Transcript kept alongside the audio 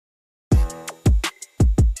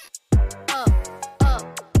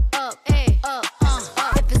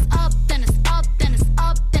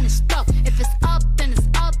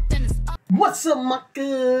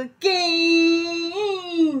Famaca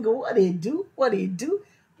King. What it do? What it do?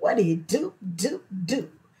 What it do? Do.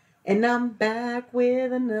 And I'm back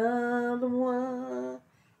with another one.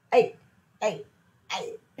 Hey.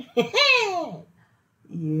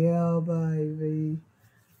 Yeah, baby.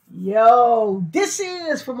 Yo, this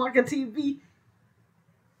is Famaca TV.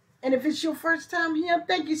 And if it's your first time here,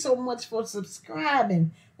 thank you so much for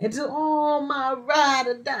subscribing. And to all my ride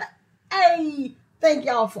or die, hey, thank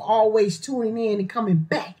y'all for always tuning in and coming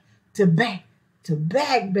back to back,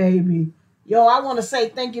 baby. Yo, I want to say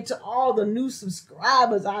thank you to all the new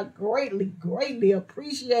subscribers. I greatly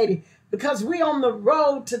appreciate it because we on the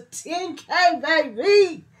road to 10K,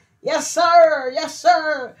 baby. Yes, sir. Yes,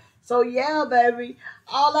 sir. So, yeah, baby,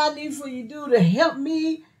 all I need for you to do to help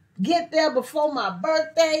me get there before my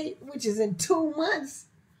birthday, which is in 2 months,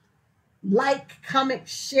 like, comment,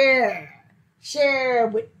 share. Share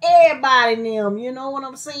with everybody in them. You know what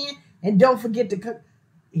I'm saying? And don't forget to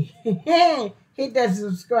hit that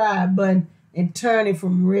subscribe button and turn it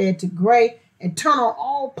from red to gray. And turn on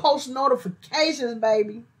all post notifications,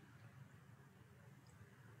 baby.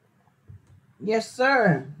 Yes,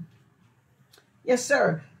 sir. Yes,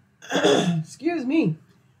 sir. Excuse me.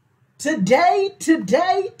 Today,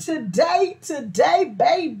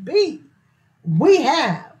 baby, we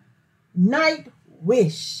have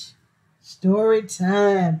NIGHTWISH story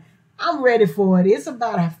time. I'm ready for it. It's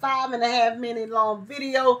about a 5.5 minute long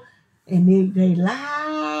video, and they live.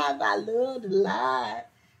 I love the live.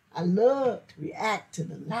 I love to react to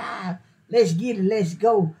the live. Let's get it. Let's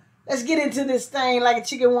go. Let's get into this thing like a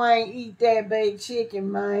chicken wing. Eat that baked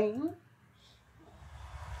chicken, man.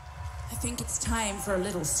 I think it's time for a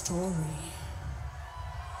little story.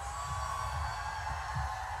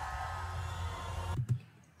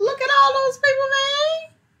 Look at all those people,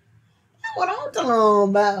 man. That's what I'm talking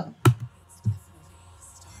about. It's definitely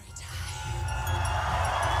story time.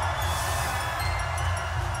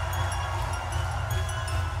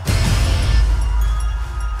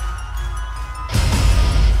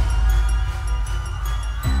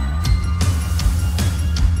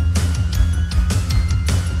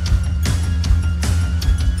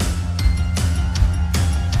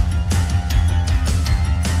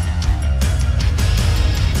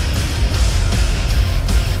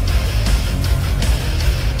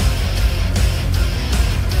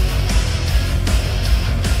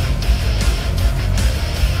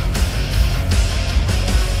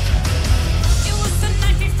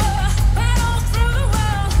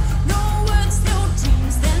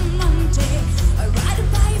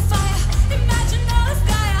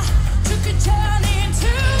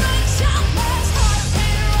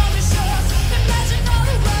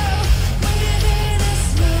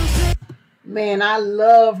 Man, I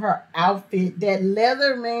love her outfit. That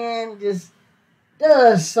leather, man, just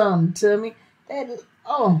does something to me.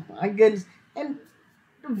 Oh my goodness. And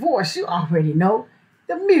the voice, you already know.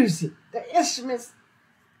 The music, the instruments,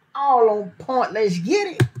 all on point. Let's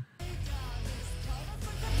get it.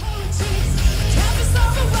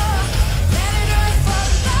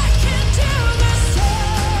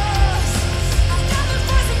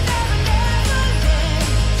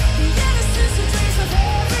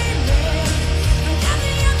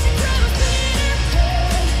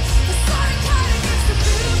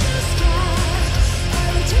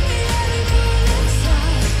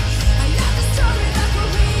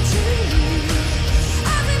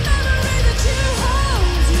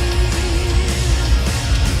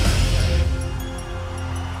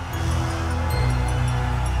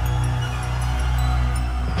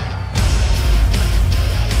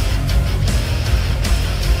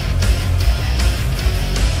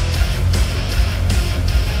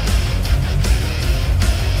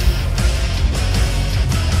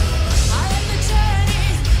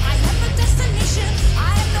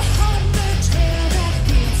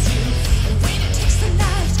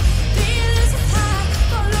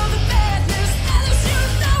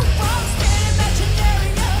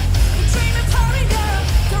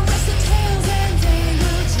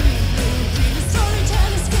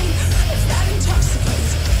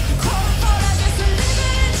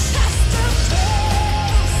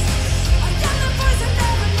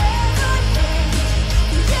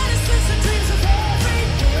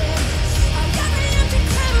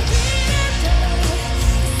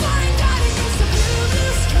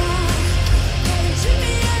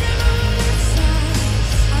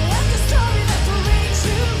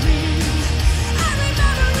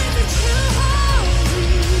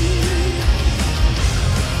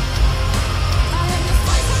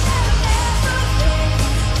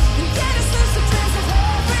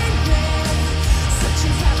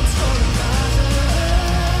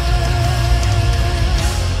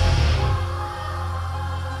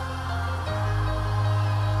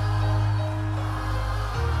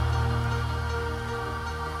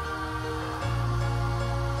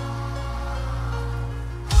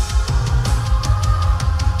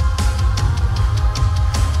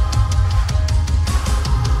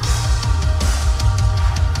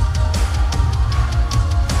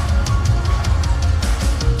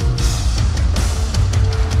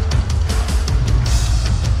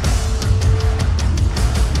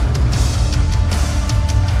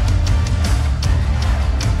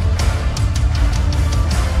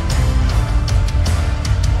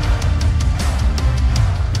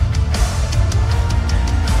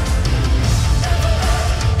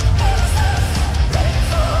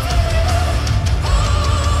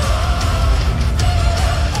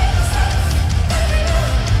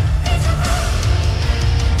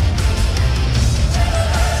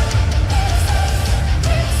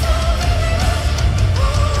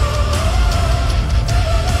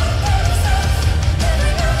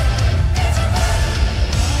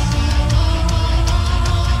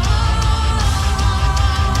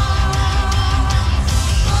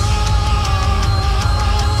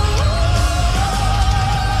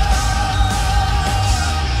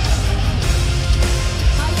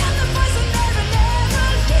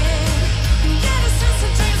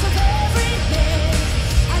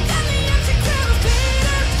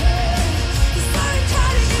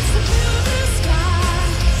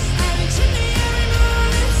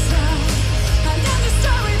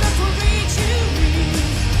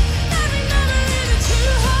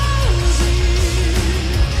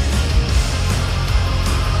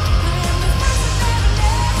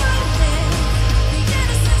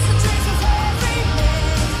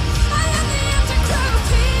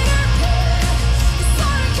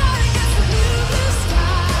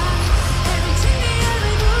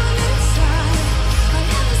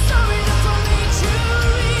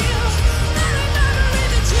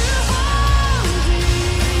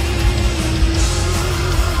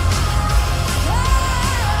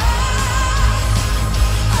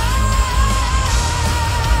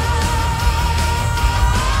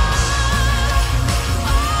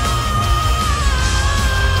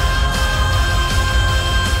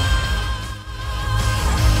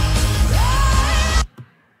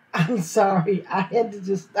 I'm sorry. I had to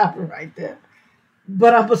just stop it right there.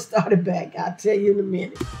 But I'm going to start it back. I'll tell you in a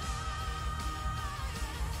minute.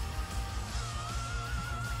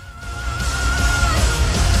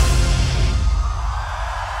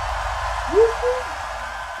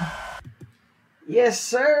 Yes,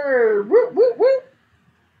 sir. Whoop, whoop, whoop.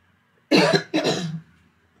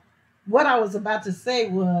 What I was about to say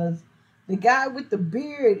was the guy with the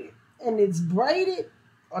beard and it's braided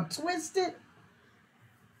or twisted.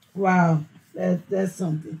 Wow, that's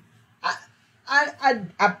something.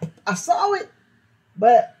 I saw it,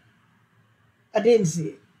 but I didn't see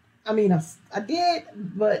it. I mean, I did,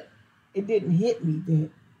 but it didn't hit me that,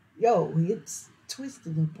 yo, it's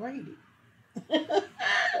twisted and braided.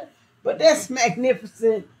 But that's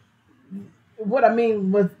magnificent. What I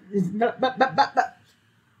mean was, but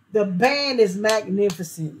the band is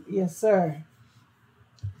magnificent. Yes, sir.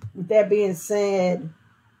 With that being said,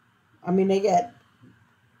 I mean, they got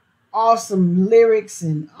awesome lyrics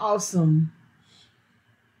and awesome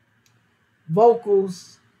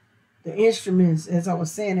vocals. The instruments, as I was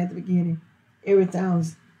saying at the beginning,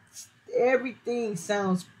 everything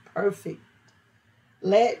sounds perfect.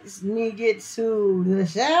 Let me get to the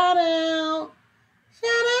shout out.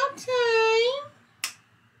 Shout out time.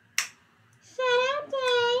 Shout out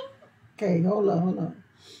time. Okay, hold on.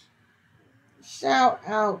 Shout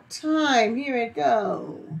out time. Here it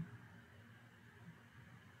go.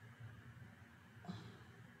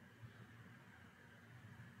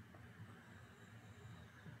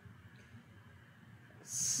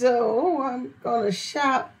 So I'm gonna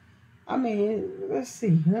shout. I mean, let's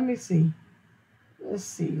see. Let me see. Let's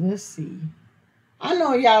see. I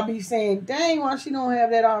know y'all be saying, dang, why she don't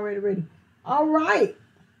have that already ready? All right.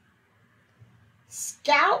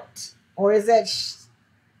 Scout, or is that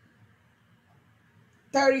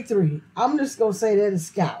 33? I'm just going to say that is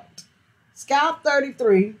Scout. Scout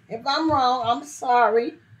 33. If I'm wrong, I'm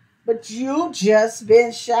sorry. But you just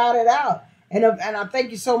been shouted out. And I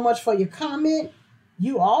thank you so much for your comment.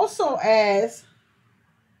 You also asked.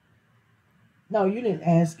 No, you didn't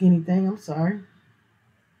ask anything. I'm sorry.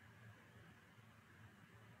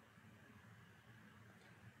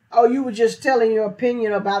 Oh, you were just telling your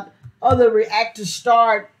opinion about other reactors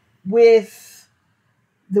start with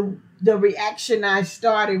the reaction I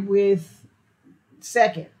started with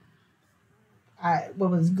second.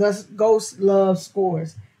 What was Ghost Love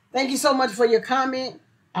Scores. Thank you so much for your comment.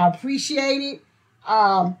 I appreciate it.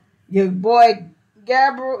 Your boy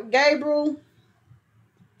Gabriel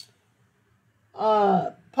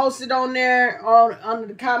posted on there under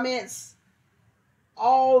the comments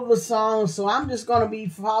all the songs, so I'm just gonna be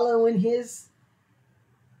following his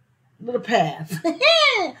little path.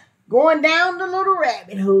 Going down the little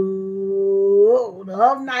rabbit hole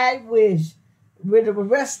of NIGHTWISH with the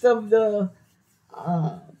rest of the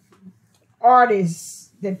artists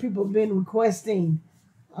that people have been requesting.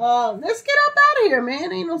 Let's get up out of here,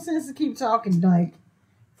 man. Ain't no sense to keep talking, like,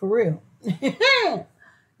 for real.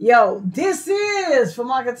 Yo, this is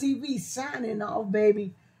Famaca TV signing off,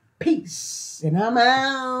 baby. Peace. And I'm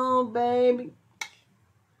out, baby.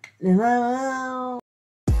 And I'm out.